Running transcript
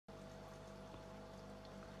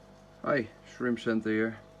Hi, Shrimp Center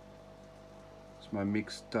here. It's my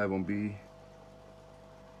mixed Taiwan bee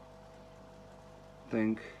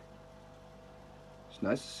tank. It's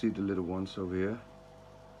nice to see the little ones over here.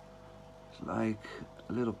 It's like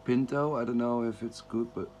a little pinto. I don't know if it's good,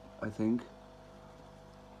 but I think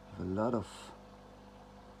a lot of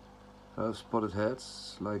spotted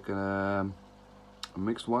heads, like a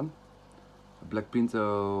mixed one. A black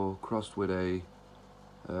pinto crossed with a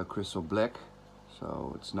crystal black.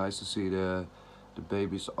 So it's nice to see the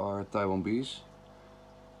babies are Taiwan bees,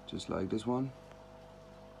 just like this one.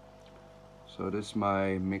 So this is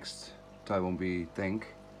my mixed Taiwan bee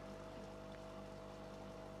tank.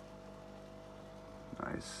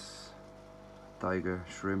 Nice tiger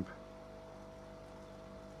shrimp.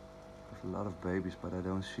 There's a lot of babies, but I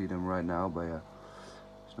don't see them right now, but yeah,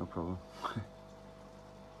 it's no problem.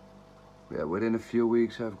 Yeah, within a few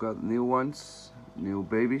weeks I've got new ones, new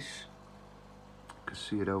babies. You can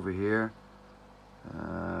see it over here.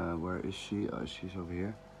 Where is she? Oh, she's over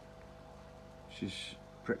here. She's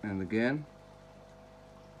pregnant again.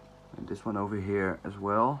 And this one over here as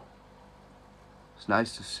well. It's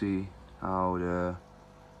nice to see how the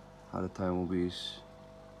Taiwan bees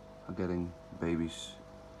are getting babies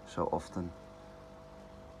so often.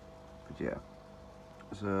 But yeah,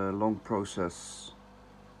 it's a long process.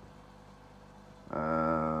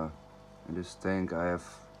 In this tank I have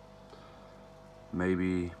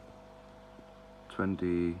maybe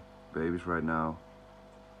 20 babies right now.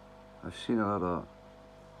 I've seen a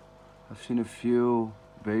few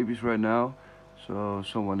babies right now, so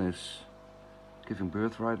someone is giving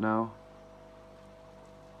birth right now.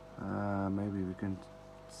 Maybe we can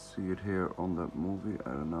see it here on the movie, I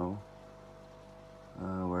don't know.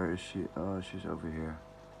 Where is she? Oh, she's over here.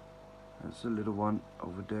 There's a little one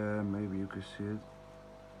over there, maybe you can see it.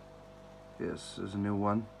 Yes, there's a new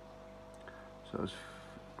one. So it's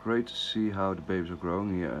great to see how the babies are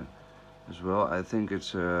growing here as well. I think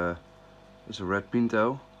it's a red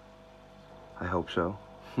pinto. I hope so.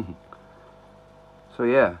 So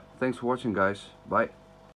yeah, thanks for watching guys. Bye.